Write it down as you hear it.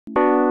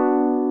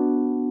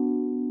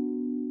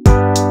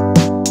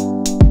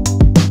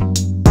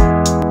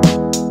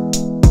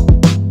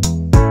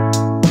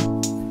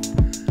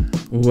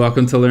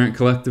Welcome to Learn It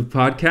Collective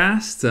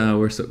podcast.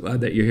 We're so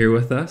glad that you're here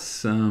with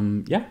us.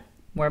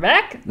 We're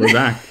back. We're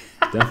back.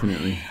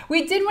 Definitely.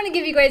 We did want to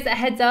give you guys a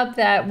heads up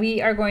that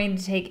we are going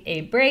to take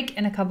a break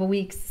in a couple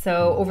weeks.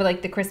 So over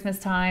like the Christmas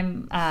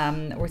time,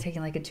 we're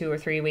taking like a 2 or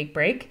 3 week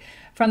break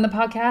from the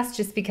podcast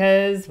just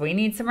because we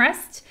need some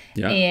rest.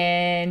 Yeah.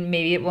 And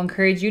maybe it will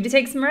encourage you to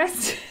take some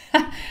rest.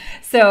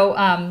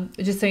 So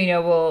just so you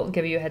know, we'll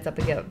give you a heads up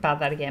about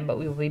that again. But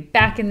we will be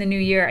back in the new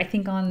year, I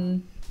think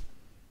on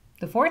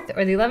the 4th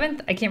or the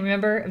 11th. I can't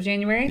remember, of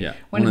January. Yeah,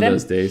 one of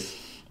those days.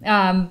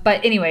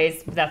 But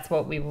anyways, that's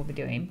what we will be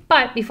doing.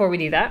 But before we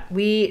do that,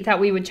 we thought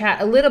we would chat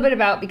a little bit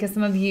about, because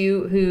some of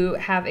you who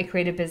have a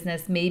creative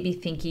business may be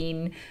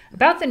thinking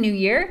about the new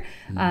year,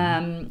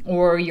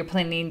 or you're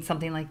planning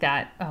something like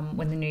that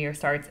when the new year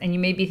starts, and you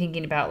may be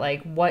thinking about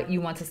like what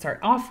you want to start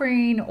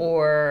offering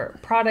or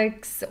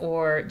products,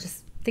 or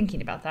just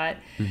thinking about that.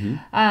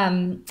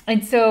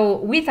 And so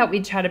we thought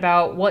we'd chat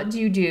about, what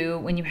do you do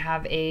when you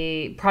have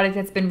a product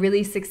that's been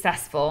really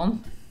successful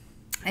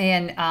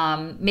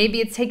and maybe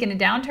it's taken a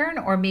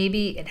downturn, or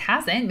maybe it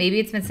hasn't.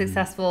 Maybe it's been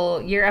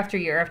successful year after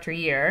year after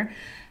year.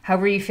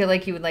 However, you feel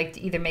like you would like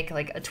to either make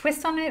like a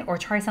twist on it or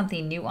try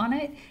something new on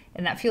it.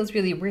 And that feels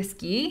really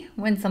risky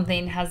when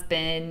something has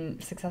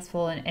been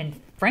successful and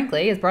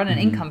frankly has brought an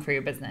income for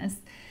your business.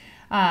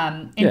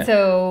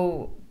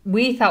 So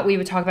we thought we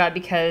would talk about it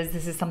because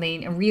this is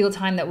something in real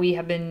time that we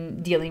have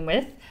been dealing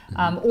with.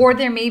 Or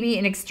there may be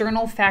an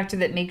external factor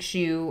that makes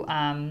you...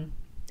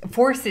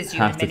 forces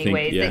you in many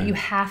ways that you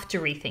have to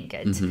rethink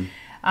it.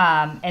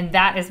 And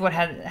that is what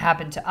had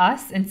happened to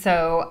us. And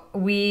so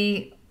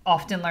we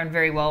often learn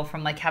very well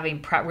from like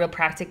having real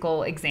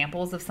practical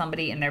examples of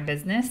somebody in their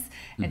business.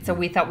 And so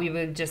we thought we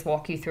would just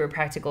walk you through a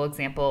practical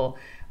example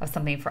of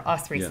something for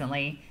us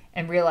recently,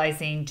 and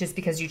realizing just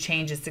because you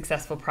change a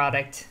successful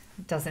product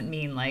doesn't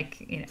mean like,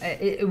 you know,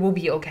 it will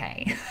be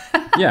okay.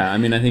 Yeah. I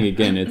mean, I think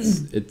again,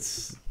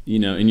 it's, you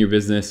know, in your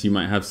business, you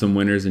might have some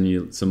winners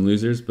and some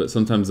losers, but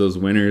sometimes those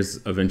winners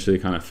eventually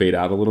kind of fade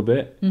out a little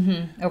bit.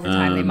 Over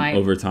time, they might.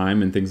 Over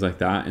time and things like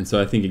that. And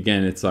so I think,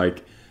 again, it's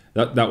like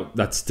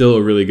that's still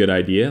a really good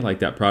idea. Like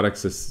that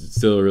product's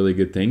still a really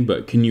good thing,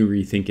 but can you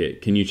rethink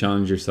it? Can you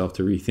challenge yourself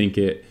to rethink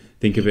it,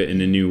 think of it in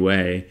a new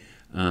way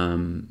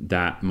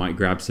that might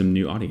grab some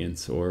new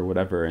audience or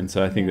whatever? And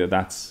so I think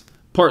that's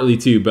partly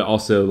too, but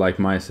also like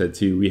Maya said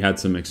too, we had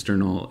some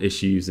external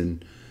issues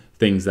and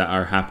things that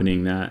are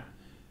happening that,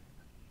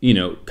 you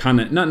know, kind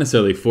of not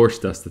necessarily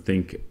forced us to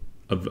think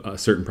of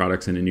certain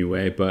products in a new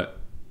way, but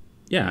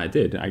yeah, it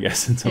did, I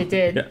guess. It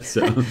did. Yeah,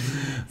 so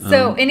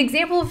so an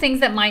example of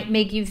things that might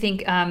make you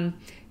think,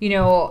 you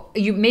know,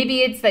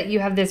 maybe it's that you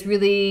have this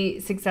really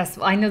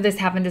successful, I know this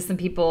happened to some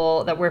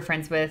people that we're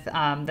friends with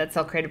that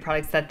sell creative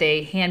products, that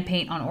they hand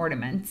paint on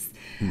ornaments.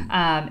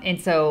 And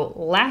so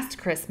last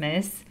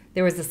Christmas,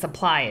 there was a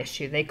supply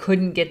issue. They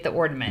couldn't get the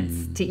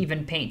ornaments to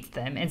even paint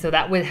them. And so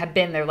that would have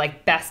been their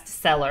like best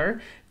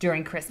seller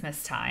during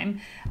Christmas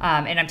time.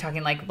 And I'm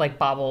talking like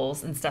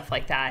baubles and stuff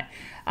like that.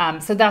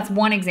 So that's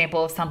one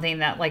example of something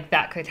that like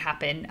that could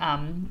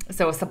happen.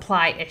 So a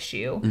supply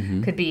issue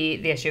could be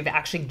the issue of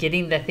actually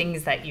getting the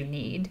things that you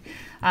need.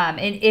 An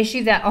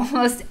issue that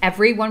almost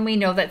everyone we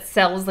know that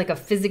sells like a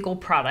physical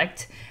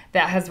product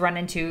that has run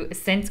into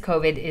since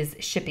COVID is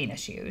shipping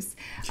issues.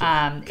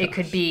 It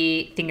could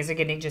be things are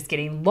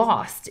getting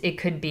lost. It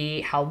could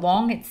be how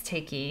long it's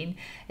taking.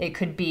 It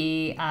could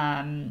be,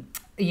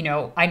 you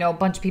know, I know a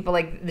bunch of people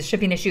like the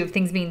shipping issue of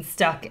things being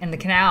stuck in the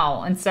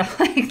canal and stuff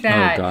like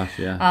that. Oh gosh,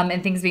 yeah.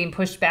 And things being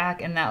pushed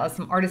back. And that was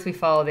some artists we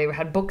follow. They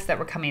had books that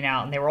were coming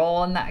out and they were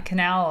all in that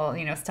canal,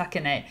 you know, stuck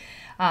in it.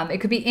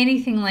 It could be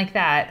anything like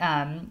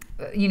that.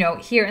 You know,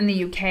 here in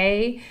the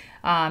UK,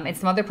 and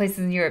some other places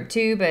in Europe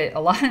too, but a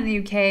lot in the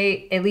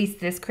UK, at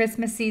least this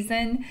Christmas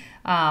season,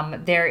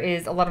 there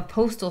is a lot of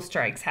postal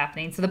strikes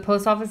happening. So the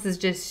post office is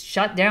just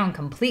shut down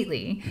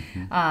completely.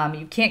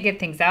 You can't get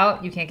things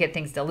out. You can't get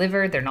things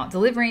delivered. They're not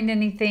delivering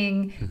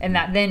anything. And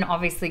that then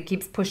obviously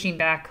keeps pushing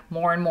back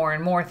more and more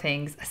and more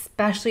things,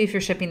 especially if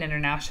you're shipping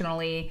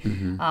internationally,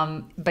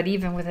 but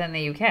even within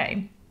the UK.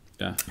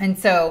 Yeah. And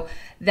so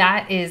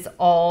that is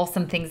all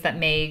some things that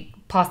may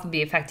possibly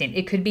be affecting.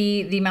 It could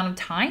be the amount of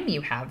time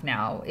you have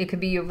now. It could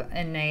be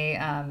in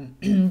a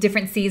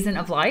different season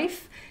of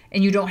life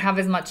and you don't have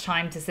as much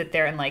time to sit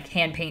there and like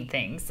hand paint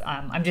things.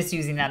 I'm just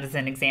using that as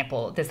an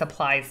example. This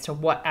applies to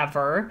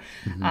whatever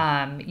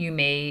you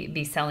may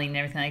be selling and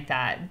everything like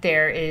that.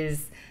 There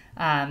is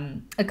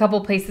a couple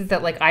places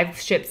that like I've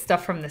shipped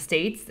stuff from the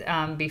States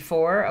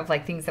before of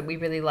like things that we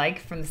really like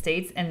from the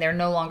States, and they're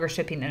no longer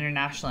shipping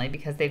internationally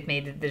because they've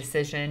made the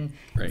decision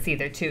it's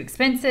either too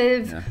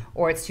expensive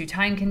or it's too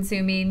time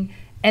consuming.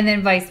 And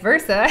then vice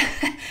versa.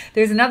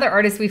 There's another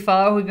artist we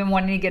follow who's been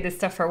wanting to get his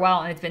stuff for a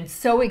while, and it's been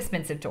so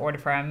expensive to order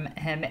from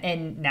him,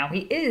 and now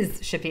he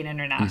is shipping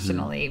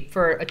internationally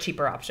for a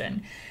cheaper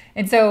option.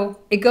 And so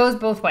it goes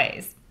both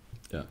ways.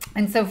 Yeah.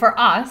 And so for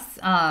us,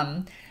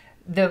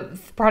 the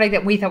product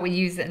that we thought we'd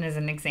use as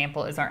an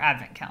example is our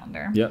advent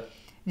calendar. Yep.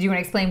 Do you want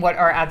to explain what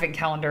our advent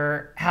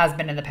calendar has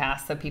been in the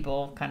past so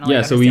people kind of so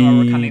understand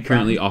where we're coming we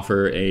currently from?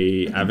 offer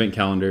a advent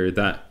calendar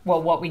that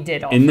What we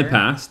did offer. in the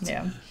past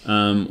Yeah.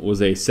 was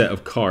a set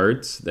of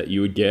cards that you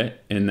would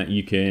get and that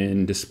you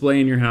can display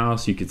in your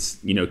house. You could,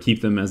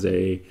 keep them as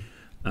a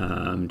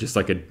just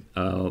like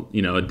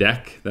a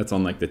deck that's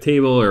on like the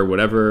table or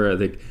whatever. I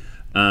think,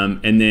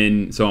 and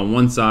then so on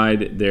one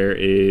side there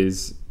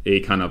is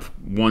a kind of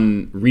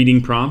one reading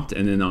prompt,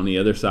 and then on the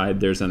other side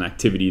there's an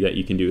activity that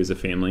you can do as a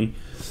family.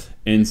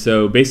 And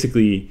so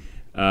basically,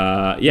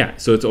 so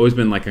it's always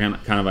been like kind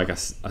of like a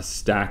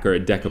stack or a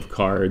deck of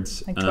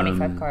cards, like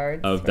 25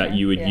 cards that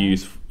you would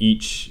use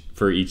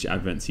for each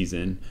Advent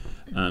season,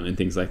 and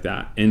things like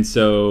that. And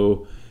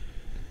so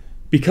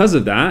because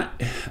of that,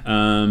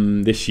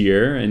 this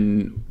year,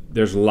 and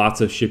there's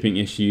lots of shipping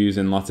issues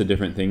and lots of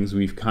different things,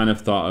 we've kind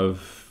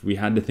of we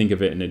had to think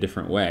of it in a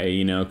different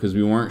way, because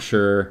we weren't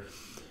sure,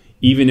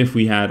 even if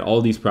we had all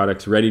these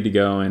products ready to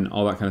go and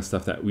all that kind of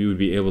stuff, that we would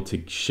be able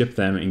to ship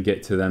them and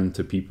get to them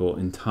to people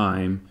in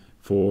time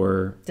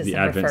for the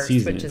Advent 1st,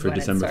 season, for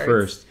December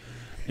 1st.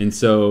 And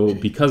so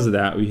because of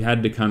that, we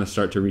had to kind of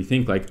start to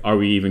rethink, like, are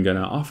we even going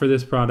to offer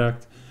this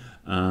product?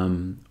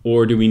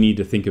 Or do we need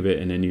to think of it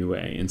in a new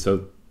way? And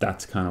so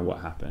that's kind of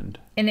what happened.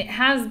 And it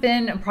has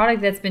been a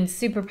product that's been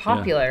super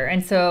popular. Yeah.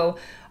 And so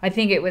I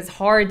think it was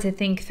hard to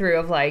think through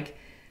of like,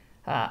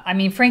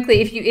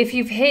 frankly, if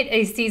you've hit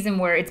a season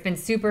where it's been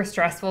super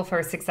stressful for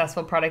a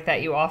successful product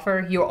that you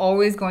offer, you're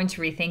always going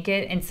to rethink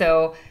it. And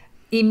so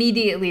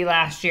immediately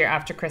last year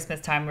after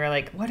Christmas time, we were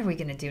like, what are we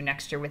going to do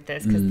next year with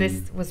this? Because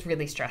this was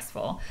really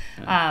stressful.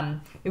 Yeah.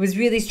 It was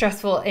really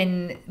stressful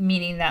in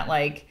meaning that,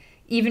 like,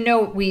 even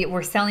though we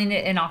were selling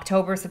it in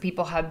October, so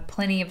people had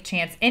plenty of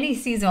chance, any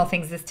seasonal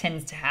things, this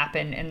tends to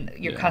happen in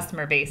your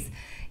customer base.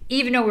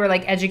 Even though we were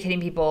like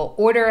educating people,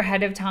 order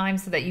ahead of time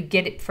so that you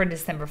get it for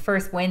December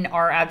 1st when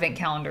our Advent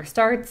calendar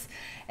starts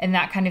and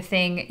that kind of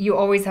thing. You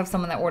always have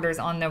someone that orders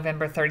on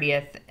November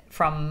 30th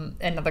from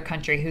another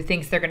country who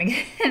thinks they're going to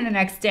get it the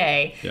next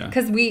day.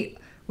 Because we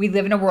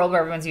live in a world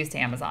where everyone's used to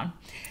Amazon.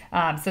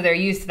 So they're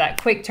used to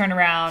that quick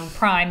turnaround,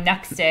 Prime,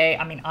 next day.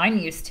 I mean, I'm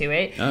used to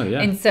it. Oh,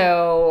 yeah. And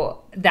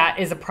so that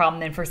is a problem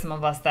then for some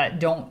of us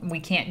that we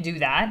can't do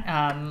that,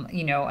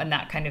 and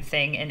that kind of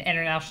thing. And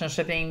international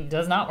shipping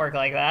does not work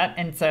like that.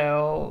 And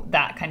so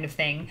that kind of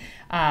thing.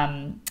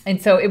 And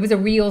so it was a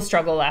real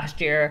struggle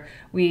last year.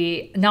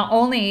 We not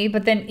only,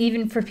 but then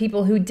even for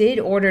people who did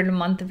order a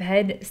month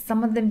ahead,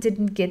 some of them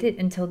didn't get it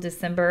until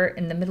December,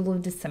 in the middle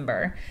of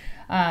December.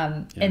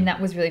 And that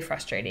was really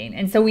frustrating.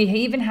 And so we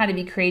even had to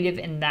be creative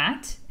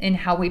in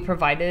how we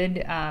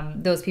provided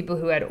those people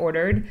who had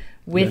ordered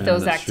with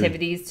those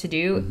activities to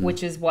do,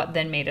 which is what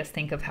then made us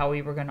think of how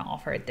we were going to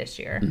offer it this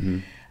year.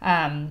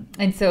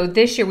 And so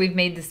this year we've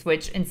made the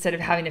switch. Instead of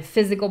having a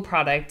physical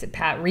product,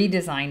 Pat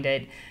redesigned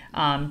it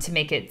to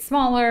make it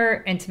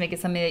smaller and to make it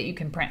something that you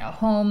can print at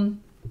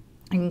home.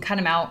 You can cut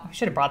them out. I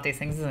should have brought these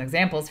things as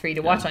examples for you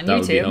to watch on YouTube. That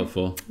would be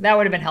helpful. That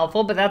would have been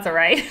helpful, but that's all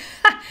right.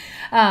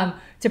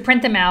 To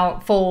print them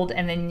out, fold,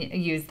 and then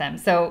use them.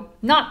 So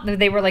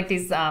they were like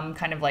these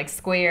kind of like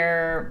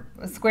square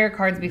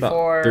cards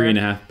before. About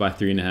 3.5 by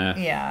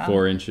 3.5. Yeah.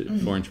 4 inch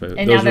by.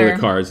 And those were the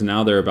cards.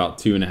 Now they're about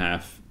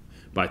 2.5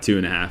 by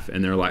 2.5,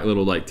 and they're like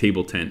little like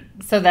table tent.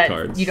 So that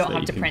cards you don't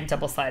have to print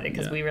double-sided,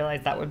 because we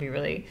realized that would be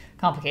really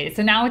complicated.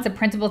 So now it's a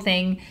printable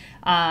thing.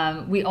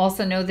 We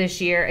also know this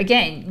year,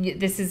 again,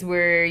 this is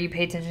where you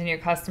pay attention to your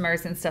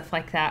customers and stuff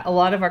like that. A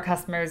lot of our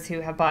customers who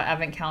have bought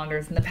Advent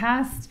calendars in the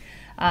past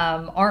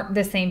aren't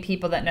the same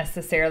people that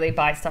necessarily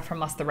buy stuff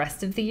from us the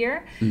rest of the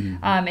year.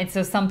 And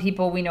so some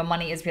people, we know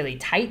money is really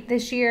tight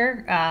this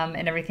year,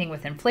 and everything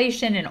with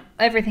inflation and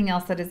everything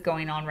else that is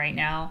going on right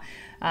now,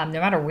 no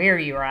matter where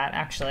you're at,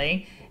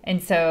 actually.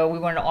 And so we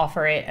wanted to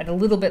offer it at a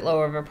little bit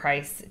lower of a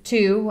price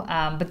too.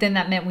 But then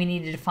that meant we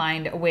needed to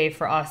find a way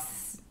for us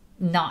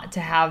not to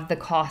have the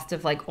cost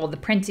of like all the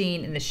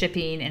printing and the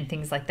shipping and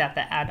things like that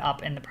add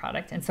up in the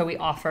product. And so we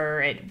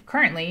offer it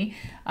currently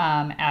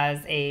as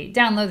a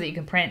download that you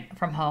can print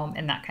from home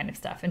and that kind of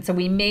stuff. And so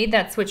we made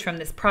that switch from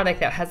this product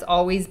that has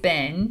always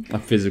been a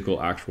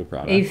physical actual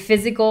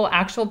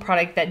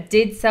product, that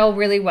did sell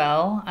really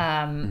well,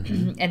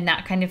 and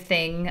that kind of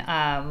thing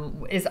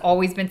has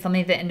always been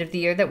something at the end of the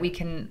year that we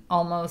can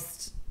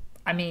almost,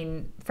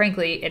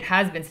 frankly, it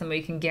has been something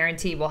we can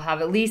guarantee will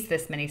have at least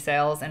this many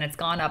sales, and it's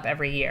gone up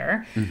every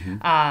year,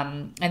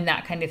 and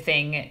that kind of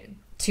thing,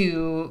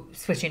 to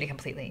switching it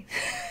completely.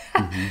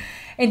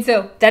 And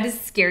so that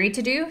is scary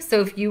to do. So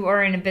if you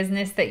are in a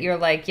business that you're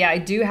like, yeah, I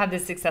do have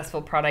this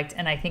successful product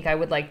and I think I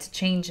would like to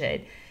change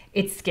it,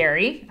 it's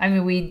scary. I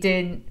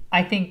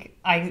think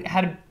I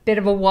had a bit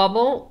of a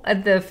wobble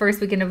at the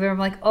first week in November. I'm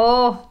like,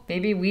 oh,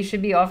 maybe we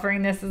should be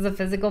offering this as a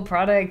physical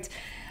product.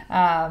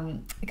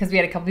 Because we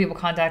had a couple people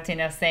contacting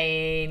us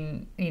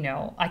saying,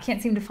 I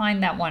can't seem to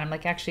find that one. I'm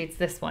like, actually, it's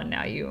this one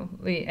now.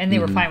 And they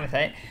were fine with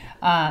it.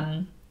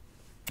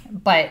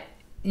 But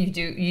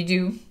you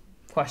do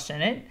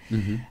question it.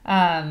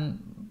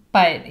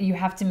 But you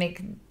have to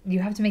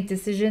make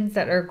decisions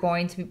that are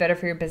going to be better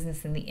for your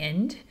business in the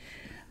end.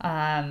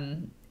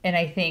 And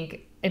I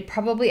think it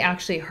probably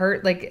actually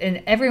hurt, like,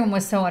 and everyone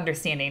was so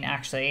understanding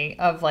actually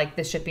of like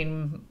the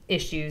shipping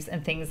issues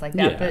and things like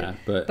that.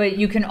 Yeah, but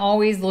you can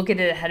always look at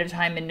it ahead of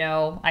time and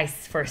know, I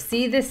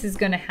foresee this is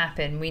going to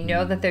happen. We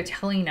know that they're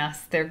telling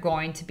us they're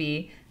going to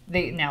be,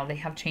 they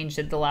have changed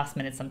it the last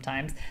minute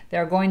sometimes.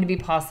 There are going to be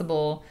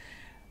possible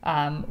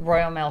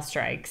Royal Mail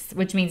strikes,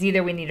 which means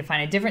either we need to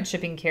find a different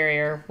shipping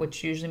carrier,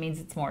 which usually means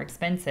it's more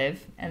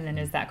expensive, and then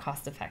is that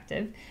cost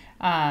effective?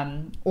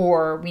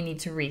 Or we need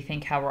to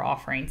rethink how we're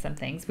offering some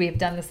things. We have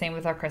done the same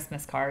with our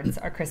Christmas cards.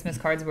 Our Christmas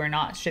cards, we're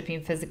not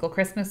shipping physical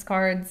Christmas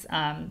cards.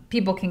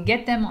 People can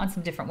get them on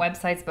some different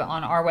websites, but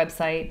on our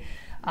website,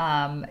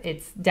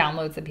 it's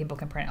downloads that people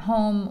can print at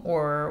home,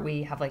 or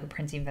we have like a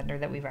printing vendor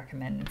that we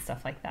recommend and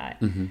stuff like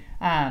that.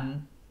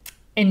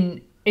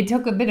 And it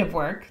took a bit of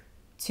work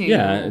to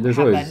there's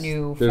have always that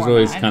new there's format.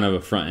 always kind of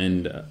a front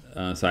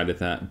end side of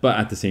that, but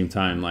at the same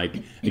time, like,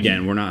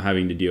 again, we're not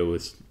having to deal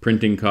with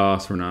printing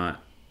costs. We're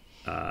not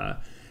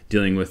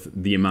dealing with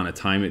the amount of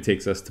time it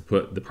takes us to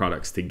put the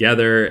products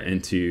together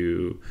and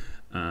to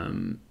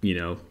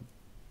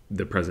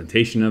the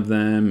presentation of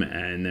them,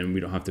 and then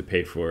we don't have to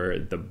pay for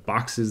the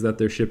boxes that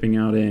they're shipping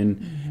out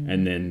in,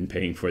 and then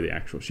paying for the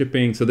actual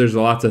shipping. So there's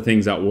lots of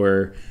things that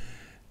we're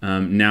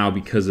now,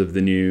 because of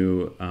the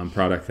new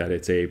product, that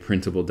it's a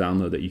printable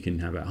download that you can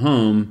have at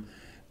home,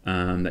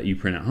 that you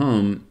print at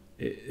home.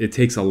 It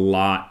takes a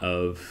lot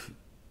of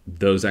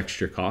those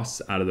extra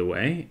costs out of the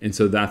way, and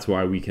so that's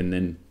why we can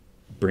then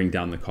bring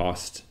down the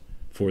cost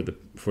for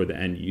the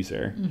end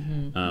user,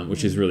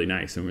 which is really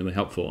nice and really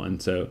helpful.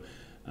 And so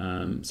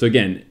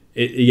again,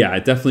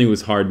 it definitely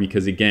was hard,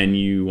 because again,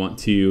 you want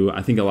to,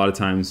 I think a lot of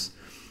times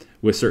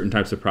with certain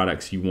types of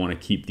products, you want to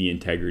keep the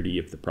integrity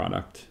of the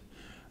product.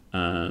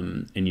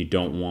 And you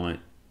don't want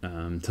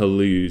to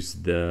lose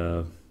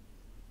the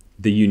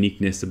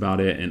uniqueness about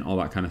it and all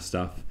that kind of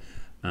stuff.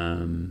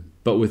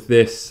 But with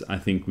this, I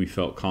think we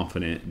felt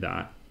confident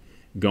that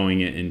going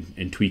it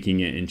and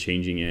tweaking it and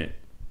changing it,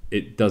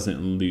 it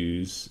doesn't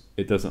lose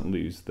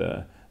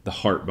the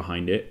heart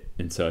behind it.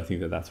 And so I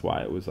think that's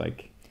why it was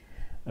like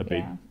a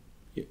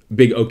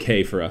big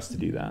okay for us to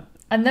do that.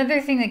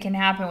 Another thing that can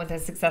happen with a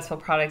successful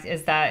product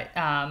is that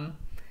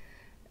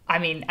I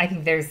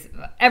think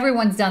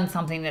everyone's done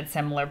something that's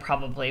similar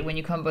probably when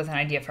you come up with an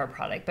idea for a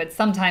product, but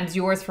sometimes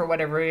yours, for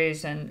whatever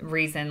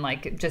reason,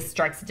 like, just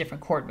strikes a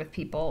different chord with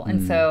people.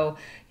 And so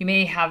you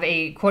may have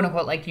a quote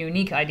unquote like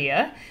unique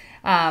idea,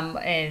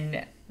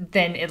 and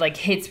then it like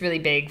hits really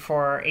big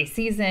for a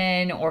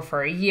season or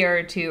for a year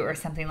or two or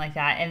something like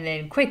that. And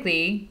then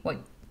quickly what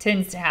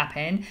tends to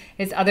happen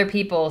is other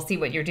people see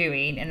what you're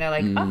doing and they're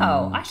like,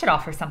 oh, I should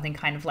offer something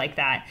kind of like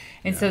that.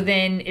 And so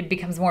then it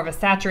becomes more of a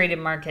saturated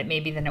market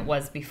maybe than it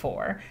was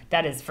before.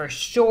 That has for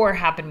sure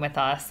happened with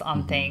us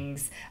on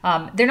things.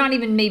 They're not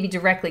even maybe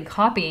directly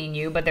copying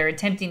you, but they're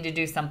attempting to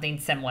do something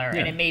similar.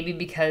 And it may be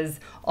because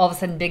all of a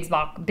sudden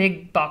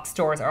big box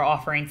stores are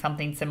offering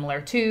something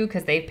similar too,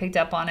 because they've picked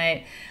up on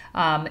it,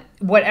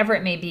 whatever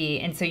it may be.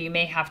 And so you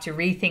may have to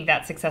rethink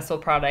that successful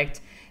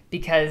product,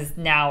 because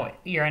now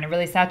you're in a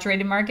really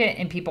saturated market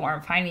and people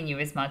aren't finding you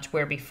as much,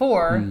 where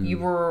before you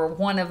were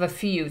one of a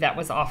few that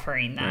was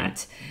offering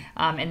that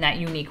in that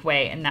unique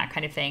way and that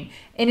kind of thing.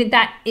 And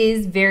that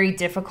is very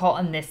difficult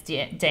in this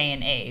day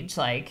and age.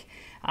 Like,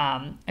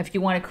 if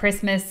you want a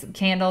Christmas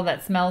candle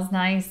that smells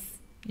nice,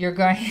 you're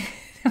going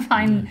to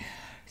find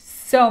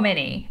so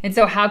many. And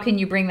so how can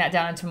you bring that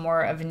down into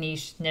more of a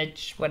niche,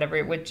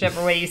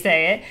 whichever way you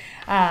say it,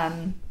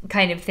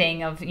 kind of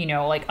thing of,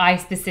 like, I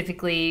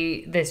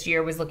specifically this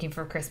year was looking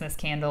for Christmas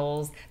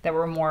candles that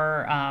were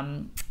more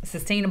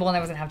sustainable and I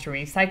wasn't have to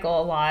recycle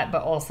a lot,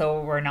 but also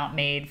were not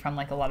made from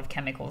like a lot of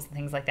chemicals and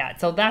things like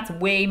that. So that's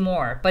way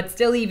more, but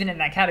still, even in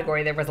that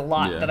category, there was a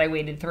lot that I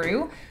waded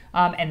through.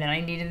 And then I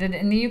needed it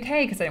in the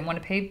UK because I didn't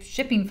want to pay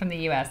shipping from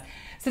the US.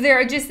 So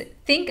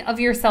think of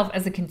yourself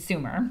as a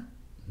consumer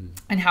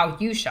and how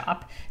you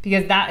shop,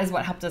 because that is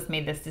what helped us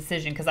make this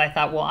decision. Because I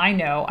thought, well, I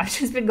know I've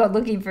just been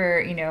looking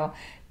for,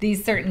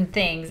 these certain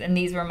things, and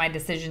these were my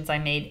decisions I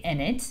made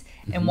in it,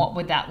 and what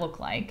would that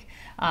look like?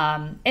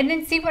 And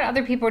then see what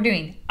other people are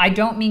doing. I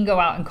don't mean go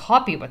out and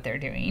copy what they're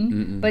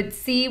doing, but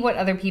see what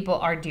other people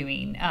are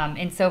doing.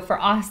 And so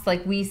for us,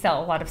 like, we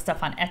sell a lot of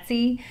stuff on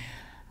Etsy.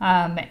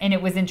 And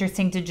it was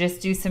interesting to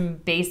just do some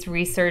base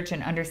research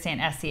and understand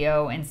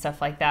SEO and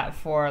stuff like that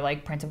for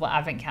like printable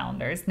advent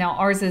calendars. Now,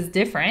 ours is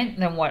different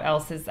than what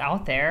else is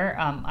out there.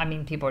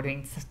 People are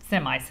doing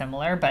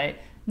semi-similar, but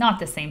not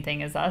the same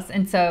thing as us.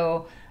 And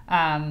so,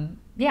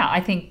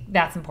 I think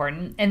that's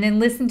important. And then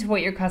listen to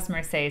what your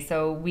customers say.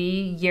 So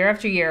year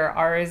after year,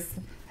 ours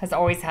has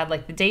always had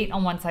like the date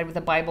on one side with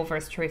a Bible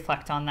verse to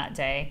reflect on that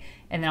day.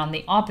 And then on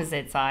the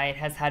opposite side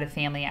has had a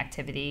family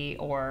activity,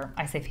 or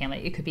I say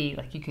family, it could be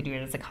like you could do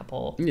it as a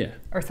couple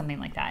or something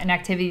like that. An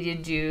activity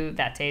to do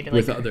that day to,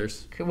 like, with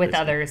others. With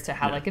others to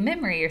have like a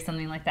memory or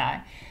something like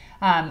that.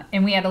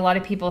 And we had a lot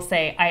of people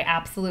say, I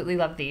absolutely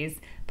love these,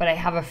 but I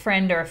have a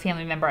friend or a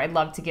family member I'd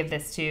love to give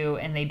this to,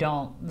 and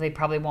they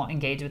probably won't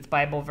engage with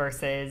Bible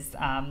verses.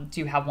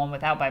 Do you have one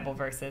without Bible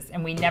verses?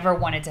 And we never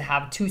wanted to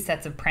have 2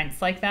 sets of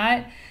prints like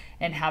that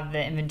and have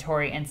the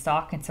inventory in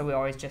stock. And so we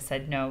always just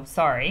said, no,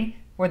 sorry.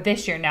 Or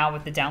this year now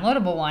with the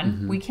downloadable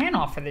one, we can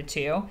offer the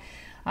 2.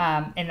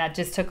 And that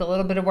just took a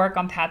little bit of work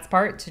on Pat's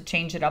part to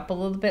change it up a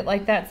little bit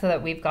like that so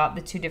that we've got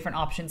the 2 different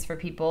options for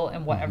people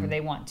and whatever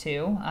they want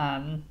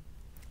to.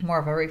 More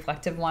of a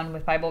reflective one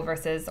with Bible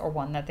verses or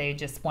one that they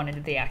just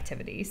wanted the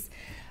activities.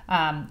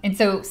 And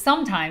so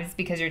sometimes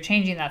because you're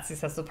changing that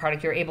successful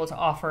product, you're able to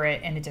offer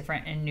it in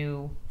a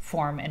new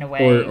form in a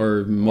way.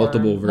 Or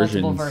multiple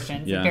versions. Multiple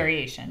versions,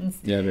 variations.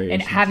 Yeah, variations.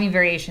 And having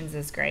variations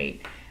is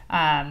great.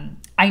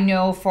 I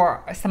know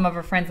for some of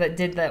our friends that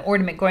did the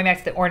ornament, going back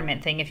to the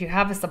ornament thing, if you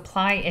have a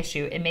supply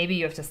issue and maybe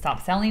you have to stop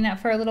selling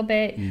that for a little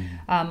bit,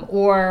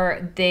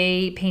 or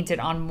they painted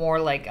on more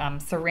like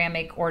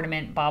ceramic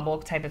ornament bauble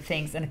type of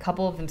things, and a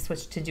couple of them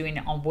switched to doing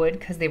it on wood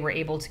because they were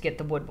able to get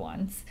the wood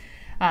ones.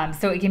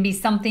 So it can be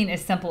something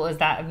as simple as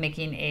that of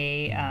making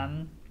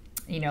a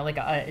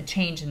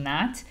change in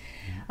that.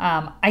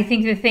 I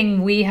think the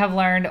thing we have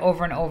learned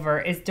over and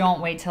over is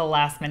don't wait till the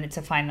last minute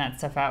to find that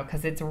stuff out,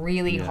 because it's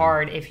really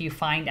hard if you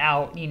find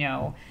out,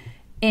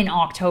 in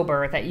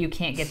October that you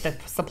can't get the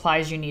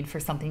supplies you need for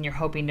something you're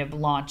hoping to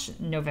launch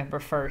November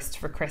 1st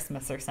for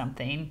Christmas or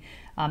something.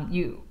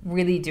 You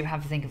really do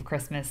have to think of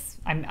Christmas.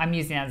 I'm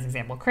using that as an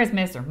example.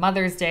 Christmas or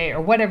Mother's Day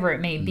or whatever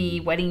it may be,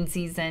 wedding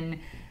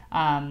season.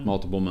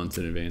 Multiple months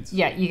in advance.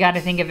 Yeah, you got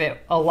to think of it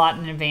a lot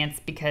in advance,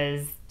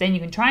 because then you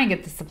can try and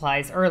get the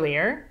supplies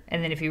earlier,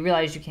 and then if you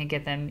realize you can't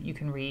get them, you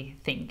can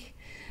rethink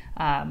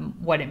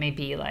what it may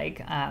be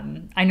like.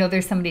 I know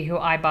there's somebody who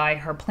I buy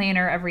her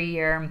planner every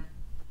year,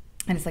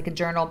 and it's like a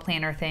journal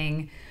planner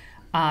thing,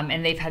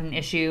 and they've had an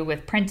issue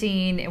with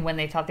printing when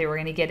they thought they were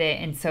going to get it,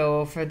 and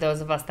so for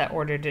those of us that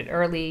ordered it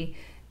early,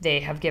 they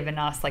have given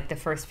us like the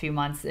first few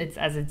months it's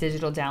as a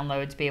digital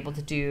download to be able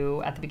to do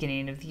at the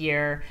beginning of the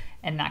year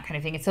and that kind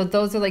of thing. And so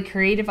those are like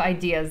creative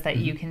ideas that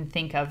you can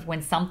think of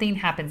when something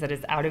happens that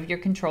is out of your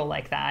control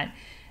like that,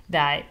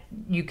 that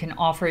you can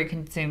offer your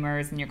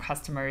consumers and your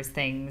customers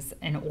things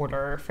in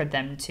order for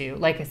them to,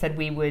 like I said,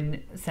 we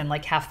would send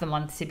like half the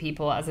month to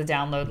people as a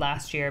download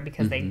last year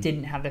because they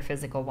didn't have their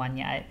physical one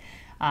yet.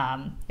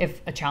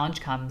 If a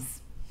challenge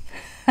comes,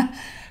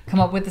 come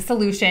up with a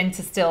solution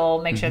to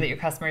still make sure that your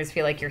customers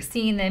feel like you're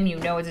seeing them,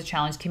 it's a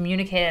challenge,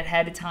 communicate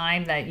ahead of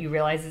time that you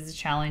realize it's a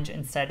challenge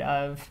instead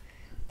of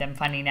them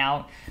finding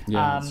out,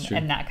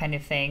 and that kind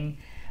of thing.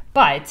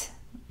 But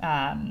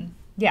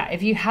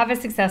if you have a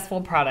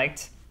successful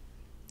product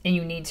and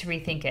you need to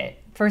rethink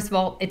it, first of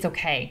all, it's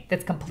okay.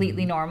 That's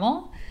completely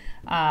normal.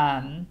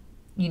 For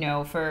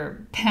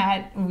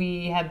Pat,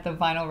 we had the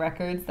vinyl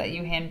records that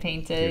you hand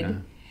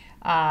painted,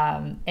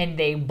 and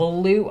they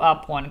blew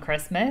up one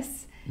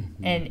Christmas.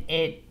 And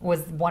it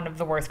was one of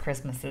the worst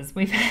Christmases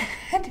we've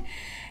had,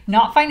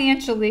 not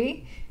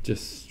financially,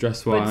 just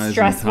stress-wise,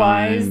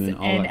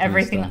 and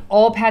everything. Kind of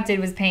all Pat did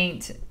was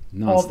paint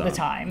all the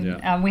time.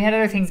 Yeah. We had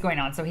other things going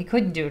on, so he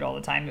couldn't do it all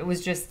the time. It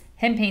was just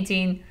him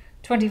painting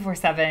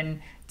 24/7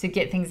 to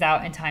get things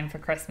out in time for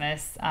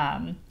Christmas.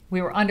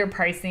 We were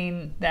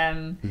underpricing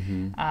them,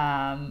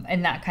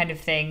 and that kind of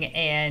thing.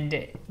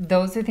 And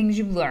those are things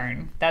you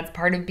learn. That's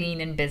part of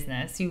being in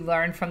business. You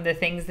learn from the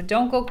things that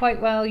don't go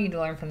quite well. You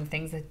learn from the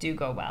things that do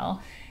go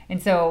well.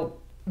 And so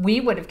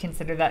we would have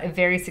considered that a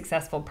very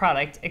successful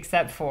product,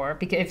 except for,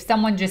 because if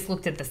someone just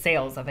looked at the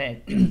sales of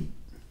it,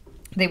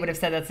 they would have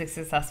said that's a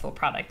successful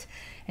product.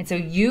 And so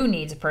you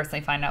need to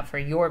personally find out for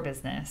your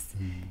business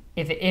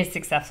if it is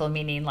successful,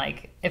 meaning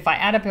like if I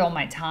add up all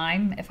my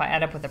time, if I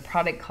add up what the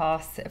product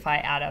costs, if I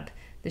add up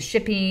the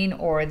shipping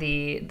or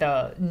the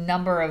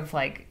number of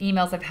like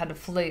emails I've had to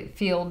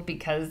field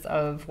because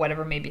of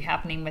whatever may be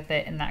happening with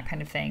it and that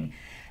kind of thing,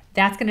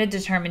 that's going to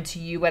determine to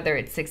you whether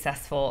it's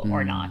successful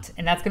or not.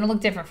 And that's going to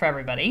look different for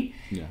everybody.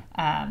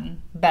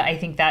 But I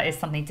think that is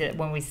something to,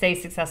 when we say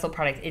successful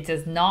product, it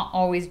does not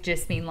always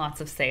just mean lots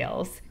of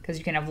sales, because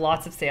you can have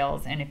lots of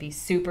sales and it be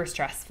super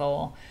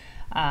stressful,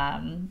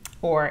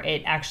 or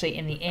it actually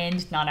in the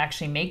end not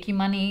actually make you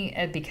money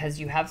because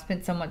you have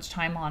spent so much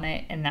time on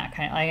it. And that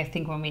kind of, I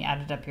think when we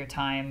added up your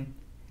time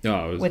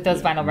with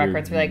those vinyl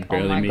records, we're like,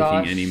 oh my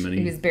gosh,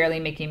 he was barely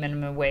making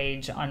minimum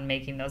wage on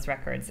making those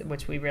records,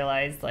 which we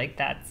realized like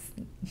that's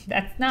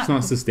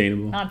not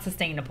sustainable. Not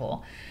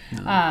sustainable.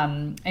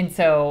 No. And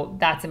so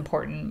that's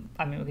important.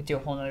 I mean, we could do a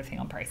whole other thing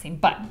on pricing,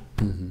 but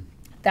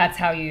that's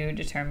how you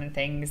determine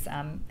things.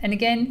 And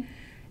again,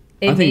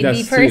 it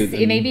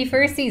may be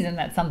for a season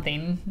that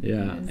something.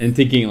 Yeah, and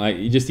thinking like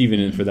just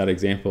even for that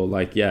example,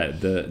 like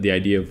the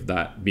idea of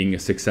that being a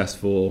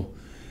successful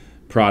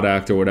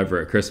product or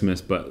whatever at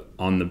Christmas, but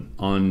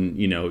on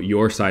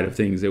your side of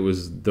things, it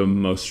was the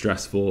most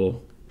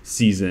stressful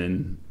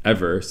season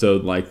ever. So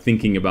like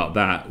thinking about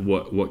that,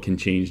 what can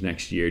change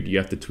next year? Do you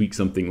have to tweak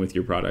something with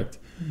your product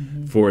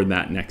for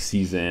that next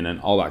season and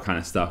all that kind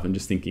of stuff, and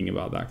just thinking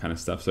about that kind of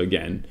stuff. So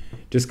again,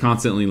 just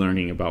constantly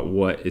learning about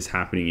what is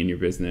happening in your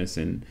business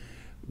and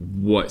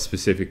what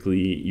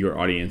specifically your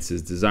audience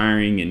is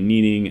desiring and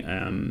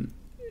needing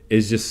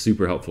is just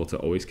super helpful to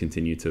always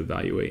continue to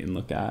evaluate and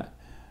look at,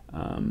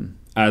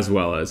 as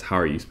well as how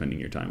are you spending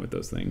your time with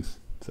those things.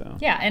 So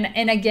yeah,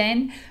 and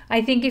again,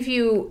 I think if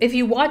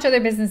you watch other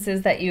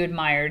businesses that you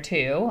admire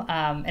too,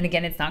 and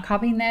again, it's not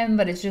copying them,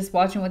 but it's just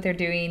watching what they're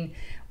doing.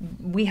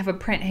 We have a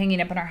print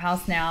hanging up in our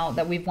house now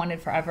that we've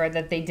wanted forever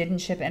that they didn't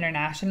ship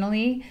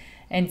internationally.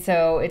 And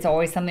so it's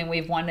always something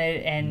we've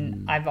wanted,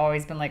 and I've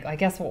always been like, I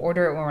guess we'll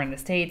order it when we're in the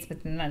States,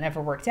 but then that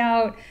never worked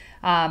out.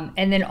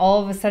 And then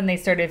all of a sudden they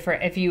started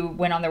if you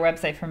went on their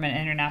website from an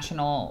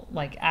international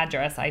like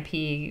address,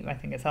 IP, I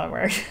think that's how it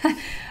works.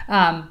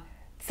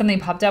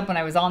 Something popped up when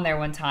I was on there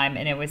one time,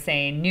 and it was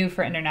saying new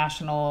for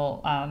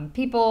international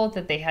people,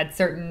 that they had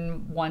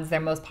certain ones,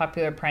 their most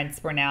popular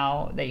prints were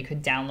now that you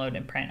could download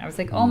and print. I was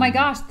like, oh my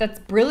gosh, that's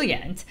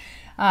brilliant.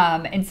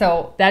 And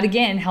so that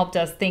again helped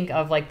us think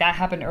of like that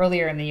happened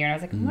earlier in the year. And I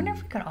was like, I wonder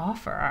if we could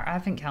offer our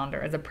advent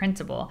calendar as a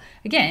printable.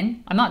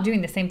 Again, I'm not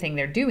doing the same thing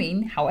they're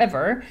doing.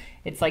 However,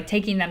 it's like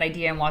taking that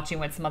idea and watching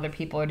what some other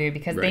people are doing,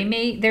 because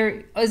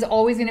there is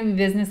always going to be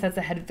business that's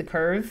ahead of the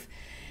curve.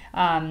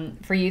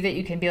 For you, that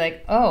you can be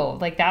like, oh,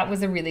 like that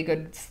was a really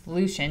good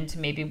solution to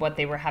maybe what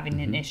they were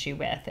having an issue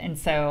with. And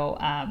so,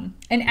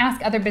 and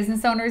ask other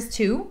business owners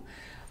too,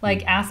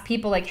 like ask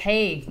people like,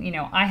 hey, you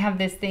know, I have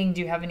this thing. Do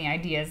you have any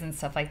ideas and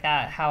stuff like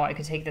that? How I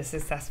could take this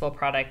successful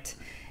product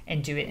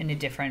and do it in a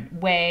different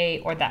way,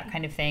 or that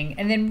kind of thing.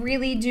 And then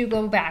really do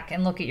go back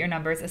and look at your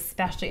numbers,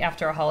 especially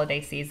after a holiday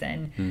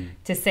season,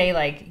 to say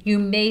like, you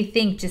may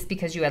think just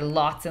because you had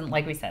lots and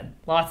like we said,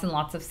 lots and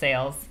lots of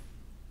sales,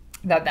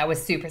 that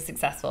was super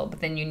successful,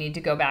 but then you need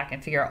to go back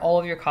and figure out all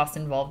of your costs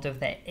involved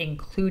with it,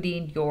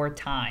 including your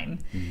time.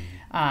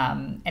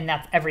 And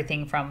that's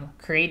everything from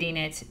creating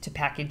it to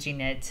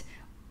packaging it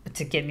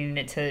to getting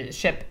it to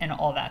ship and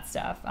all that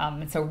stuff.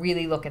 And so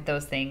really look at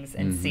those things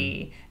and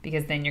see,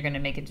 because then you're going to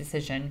make a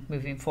decision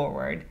moving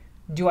forward.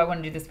 Do I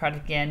want to do this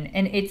product again?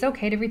 And it's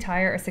okay to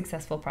retire a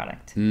successful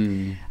product.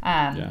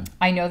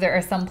 I know there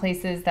are some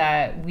places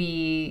that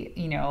we,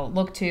 you know,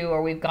 look to,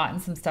 or we've gotten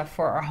some stuff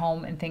for our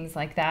home and things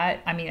like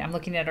that. I mean, I'm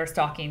looking at our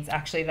stockings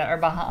actually that are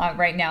behind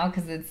right now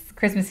because it's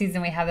Christmas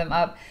season. We have them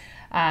up,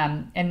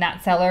 and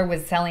that seller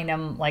was selling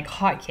them like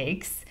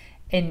hotcakes.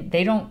 And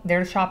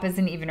their shop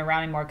isn't even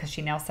around anymore because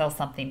she now sells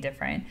something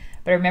different.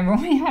 But I remember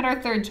when we had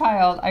our third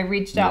child, I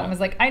reached out and was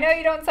like, I know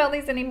you don't sell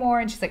these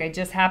anymore. And she's like, I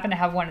just happen to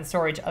have one in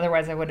storage.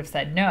 Otherwise, I would have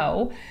said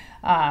no,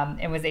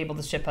 and was able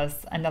to ship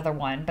us another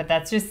one. But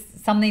that's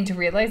just something to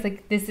realize,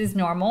 like, this is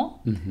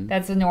normal.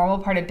 That's a normal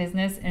part of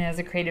business. And as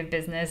a creative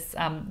business,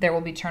 there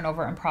will be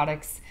turnover in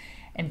products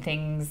and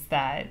things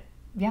that,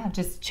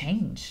 just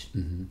change.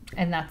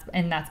 And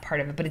that's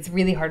part of it. But it's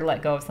really hard to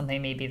let go of something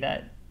maybe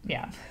that,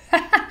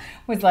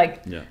 was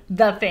like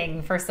the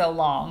thing for so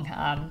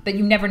long. But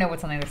you never know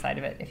what's on the other side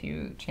of it if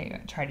you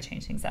try to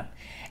change things up.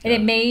 And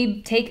it may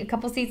take a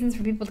couple seasons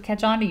for people to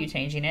catch on to you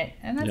changing it.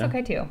 And that's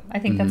okay too. I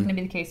think that's going to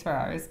be the case for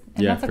ours.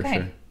 And that's okay.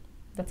 Sure.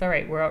 That's all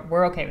right.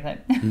 We're okay with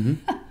it.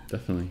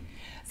 Definitely.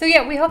 So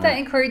we hope that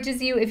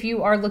encourages you if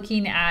you are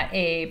looking at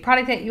a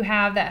product that you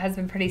have that has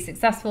been pretty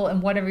successful,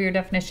 and whatever your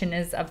definition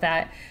is of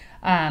that,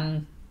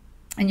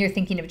 and you're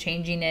thinking of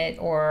changing it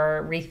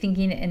or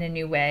rethinking it in a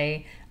new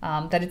way,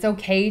 that it's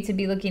okay to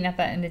be looking at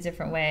that in a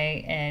different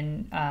way.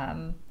 And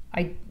I'm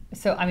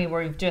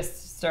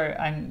just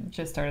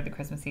started the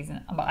Christmas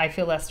season. I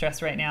feel less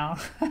stressed right now.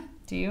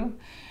 Do you?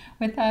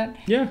 With that?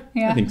 Yeah,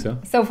 I think so.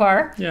 So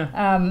far.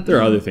 Yeah. There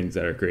are other things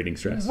that are creating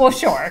stress. Well,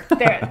 sure.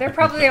 There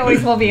probably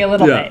always will be a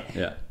little bit.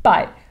 Yeah.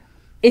 But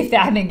if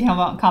that had been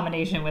in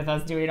combination with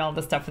us doing all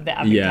the stuff with the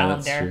advent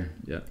calendar,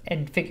 that's true.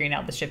 and figuring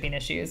out the shipping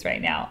issues right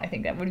now, I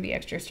think that would be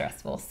extra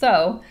stressful.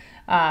 So,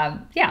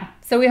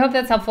 so we hope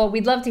that's helpful.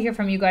 We'd love to hear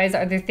from you guys.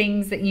 Are there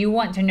things that you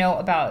want to know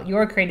about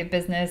your creative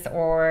business,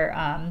 or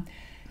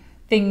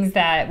things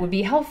that would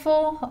be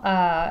helpful,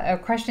 or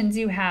questions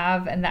you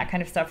have and that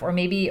kind of stuff, or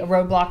maybe a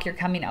roadblock you're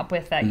coming up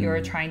with that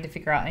you're trying to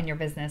figure out in your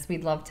business?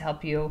 We'd love to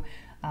help you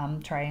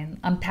try and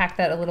unpack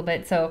that a little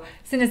bit. So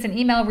send us an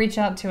email, reach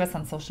out to us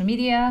on social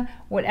media,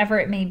 whatever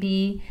it may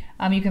be.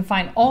 You can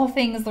find all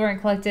things Laurent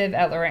Collective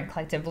at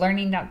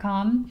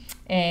laurentcollectivelearning.com.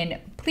 And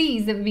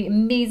please, it would be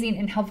amazing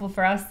and helpful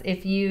for us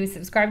if you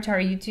subscribe to our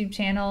YouTube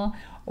channel,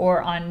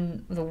 or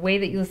on the way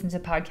that you listen to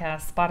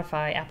podcasts,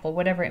 Spotify, Apple,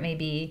 whatever it may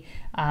be,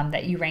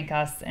 that you rank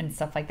us and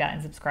stuff like that,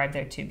 and subscribe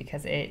there too,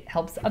 because it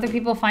helps other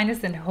people find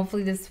us, and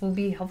hopefully this will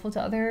be helpful to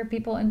other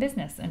people in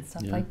business and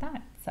stuff like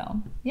that.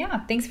 So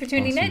thanks for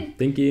tuning in.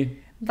 Thank you.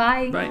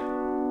 Bye. Bye.